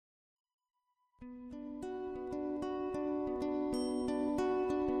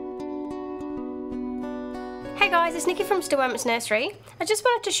Hey guys, it's Nikki from Still Moments Nursery. I just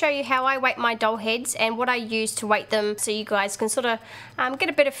wanted to show you how I weight my doll heads and what I use to weight them so you guys can sort of get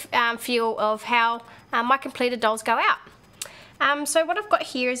a bit of feel of how my completed dolls go out. So what I've got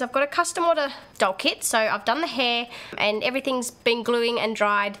here is I've got a custom order doll kit. So I've done the hair and everything's been gluing and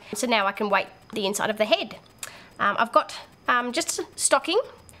dried. So now I can weight the inside of the head. I've got just a stocking.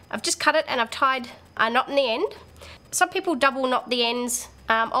 I've just cut it and I've tied a knot in the end. Some people double knot the ends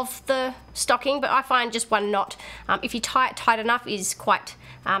of the stocking, but I find just one knot, if you tie it tight enough, is quite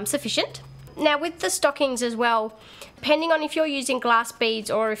sufficient. Now with the stockings as well, depending on if you're using glass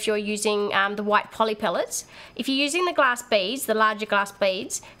beads or if you're using the white poly pellets, if you're using the glass beads, the larger glass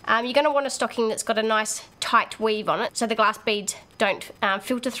beads, you're going to want a stocking that's got a nice tight weave on it so the glass beads don't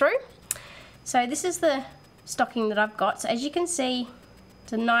filter through. So this is the stocking that I've got. So as you can see,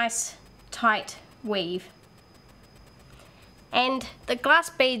 it's a nice tight weave. And the glass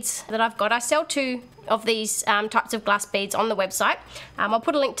beads that I've got, I sell 2 of these types of glass beads on the website. I'll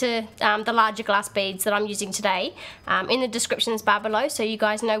put a link to the larger glass beads that I'm using today in the descriptions bar below so you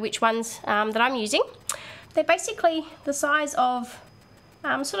guys know which ones that I'm using. They're basically the size of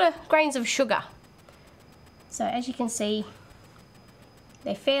sort of grains of sugar. So as you can see,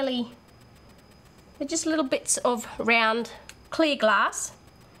 they're just little bits of round clear glass.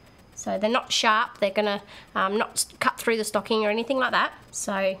 So they're not sharp, they're gonna not cut through the stocking or anything like that.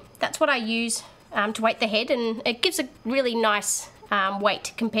 So that's what I use to weight the head, and it gives a really nice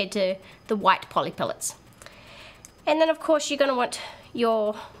weight compared to the white poly pellets. And then of course you're gonna want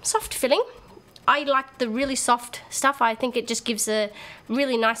your soft filling. I like the really soft stuff. I think it just gives a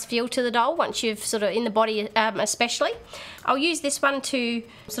really nice feel to the doll once you've sort of in the body especially. I'll use this one to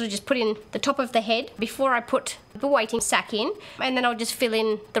sort of just put in the top of the head before I put the weighting sack in, and then I'll just fill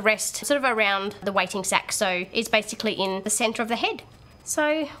in the rest sort of around the weighting sack, so it's basically in the center of the head.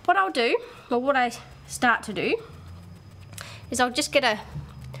 So what I'll do, or what I start to do, is I'll just get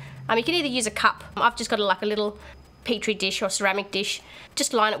you can either use a cup. I've just got like a little petri dish or ceramic dish,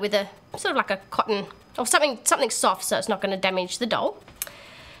 just line it with a sort of like a cotton or something soft so it's not going to damage the doll.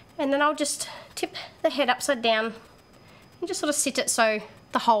 And then I'll just tip the head upside down and just sort of sit it so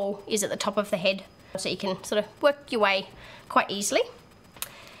the hole is at the top of the head, so you can sort of work your way quite easily.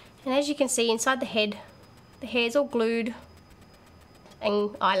 And as you can see inside the head, the hair's all glued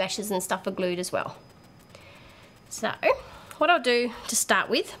and eyelashes and stuff are glued as well. So what I'll do to start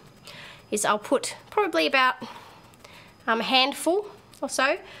with is I'll put probably about a handful or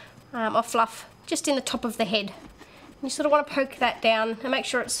so of fluff just in the top of the head. And you sort of want to poke that down and make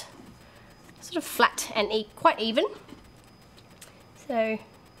sure it's sort of flat and quite even. So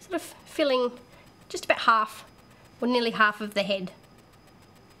sort of filling just about half or nearly half of the head.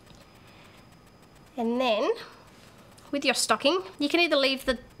 And then with your stocking, you can either leave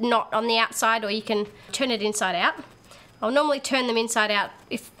the knot on the outside or you can turn it inside out. I'll normally turn them inside out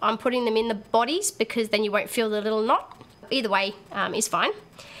if I'm putting them in the bodies, because then you won't feel the little knot. Either way is fine.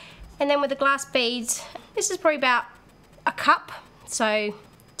 And then with the glass beads, this is probably about a cup. So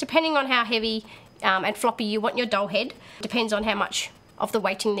depending on how heavy and floppy you want your doll head, depends on how much of the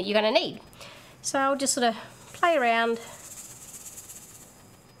weighting that you're going to need. So I'll just sort of play around.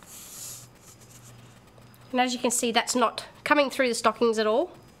 And as you can see, that's not coming through the stockings at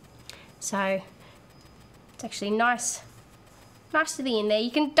all. So it's actually nice to be in there.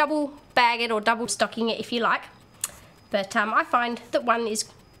 You can double bag it or double stocking it if you like. But I find that one is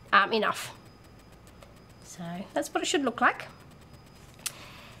enough. So that's what it should look like.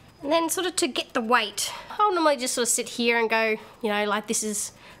 And then sort of to get the weight, I'll normally just sort of sit here and go, you know, like this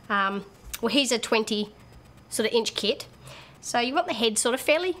is, well, here's a 20 sort of inch kit. So you want the head sort of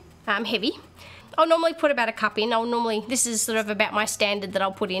fairly heavy. I'll normally put about a cup in. This is sort of about my standard that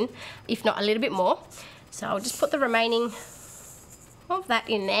I'll put in, if not a little bit more. So I'll just put the remaining of that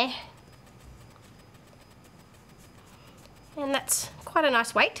in there. And that's quite a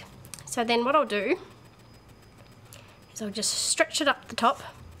nice weight. So then what I'll do is I'll just stretch it up the top,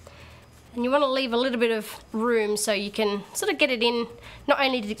 and you want to leave a little bit of room so you can sort of get it in, not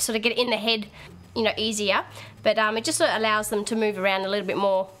only to sort of get it in the head, you know, easier, but it just sort of allows them to move around a little bit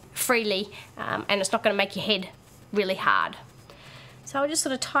more freely, and it's not going to make your head really hard. So I'll just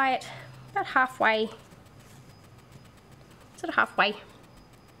sort of tie it about halfway,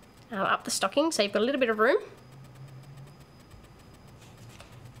 up the stocking, so you've got a little bit of room.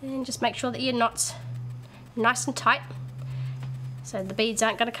 And just make sure that your knot's nice and tight so the beads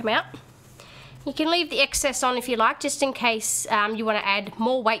aren't going to come out. You can leave the excess on if you like, just in case you want to add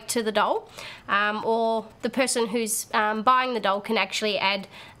more weight to the doll, or the person who's buying the doll can actually add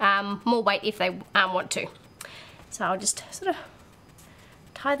more weight if they want to. So I'll just sort of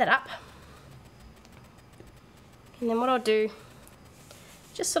tie that up. And then what I'll do,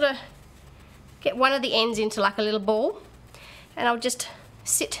 just sort of get one of the ends into like a little ball, and I'll just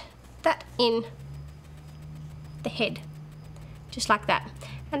sit that in the head, just like that.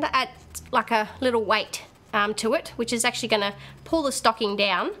 And that adds like a little weight to it, which is actually going to pull the stocking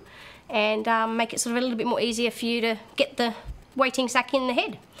down and make it sort of a little bit more easier for you to get the weighting sack in the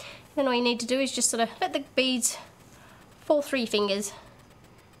head. Then all you need to do is just sort of let the beads fall through your fingers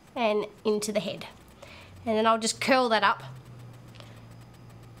and into the head. And then I'll just curl that up.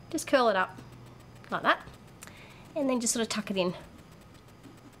 Just curl it up like that. And then just sort of tuck it in.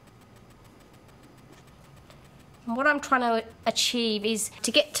 And what I'm trying to achieve is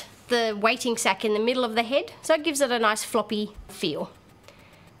to get the weighting sack in the middle of the head, so it gives it a nice floppy feel.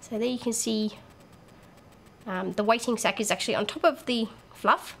 So there you can see the weighting sack is actually on top of the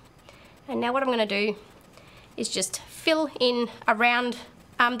fluff. And now what I'm going to do is just fill in around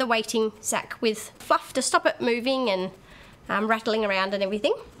the weighting sack with fluff to stop it moving and rattling around and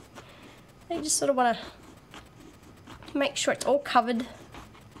everything. And you just sort of want to make sure it's all covered.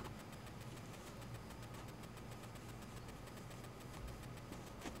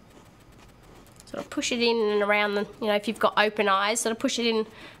 Sort of push it in and around the, you know, if you've got open eyes, sort of push it in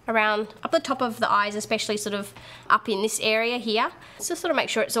around up the top of the eyes, especially sort of up in this area here. So sort of make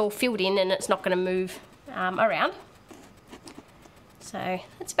sure it's all filled in and it's not going to move around. So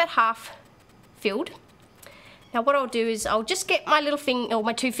that's about half filled. Now what I'll do is I'll just get my little finger, or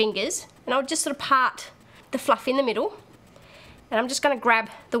my two fingers, and I'll just sort of part the fluff in the middle. And I'm just going to grab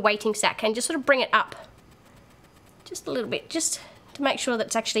the weighting sack and just sort of bring it up just a little bit, just to make sure that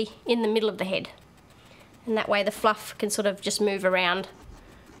it's actually in the middle of the head. And that way the fluff can sort of just move around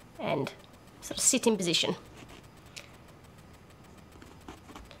and sort of sit in position.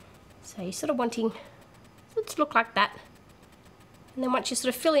 So you're sort of wanting it to look like that. And then once you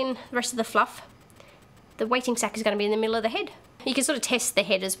sort of fill in the rest of the fluff, the weighting sack is going to be in the middle of the head. You can sort of test the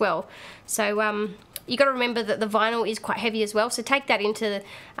head as well. So you got to remember that the vinyl is quite heavy as well, so take that into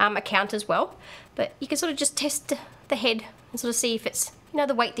account as well. But you can sort of just test the head and sort of see if it's, you know,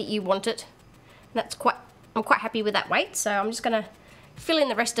 the weight that you want it. And that's I'm quite happy with that weight, so I'm just going to fill in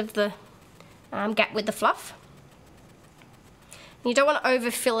the rest of the gap with the fluff. And you don't want to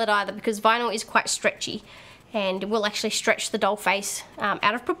overfill it either, because vinyl is quite stretchy and it will actually stretch the doll face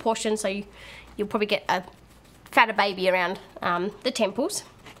out of proportion, so you'll probably get a fatter baby around the temples.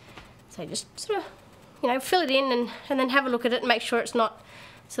 So just sort of, you know, fill it in and then have a look at it and make sure it's not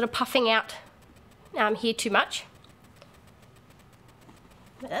sort of puffing out here too much.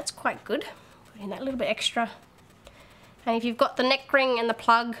 But that's quite good. Put in that little bit extra. And if you've got the neck ring and the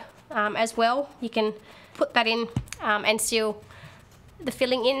plug as well, you can put that in and seal the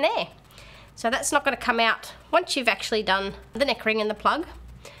filling in there. So that's not going to come out once you've actually done the neck ring and the plug.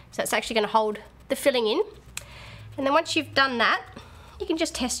 So it's actually going to hold the filling in. And then once you've done that, you can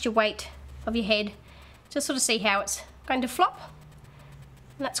just test your weight of your head to sort of see how it's going to flop.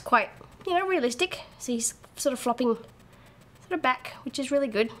 And that's quite, you know, realistic. So he's sort of flopping sort of back, which is really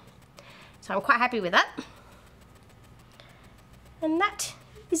good. So I'm quite happy with that. And that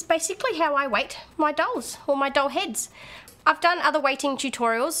is basically how I weight my dolls, or my doll heads. I've done other weighting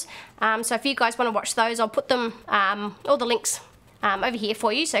tutorials, so if you guys want to watch those, I'll put them, all the links over here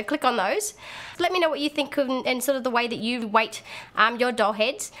for you, so click on those. Let me know what you think of, and sort of the way that you weight your doll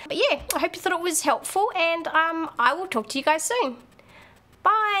heads. But yeah, I hope you thought it was helpful, and I will talk to you guys soon.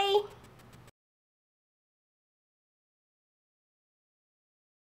 Bye!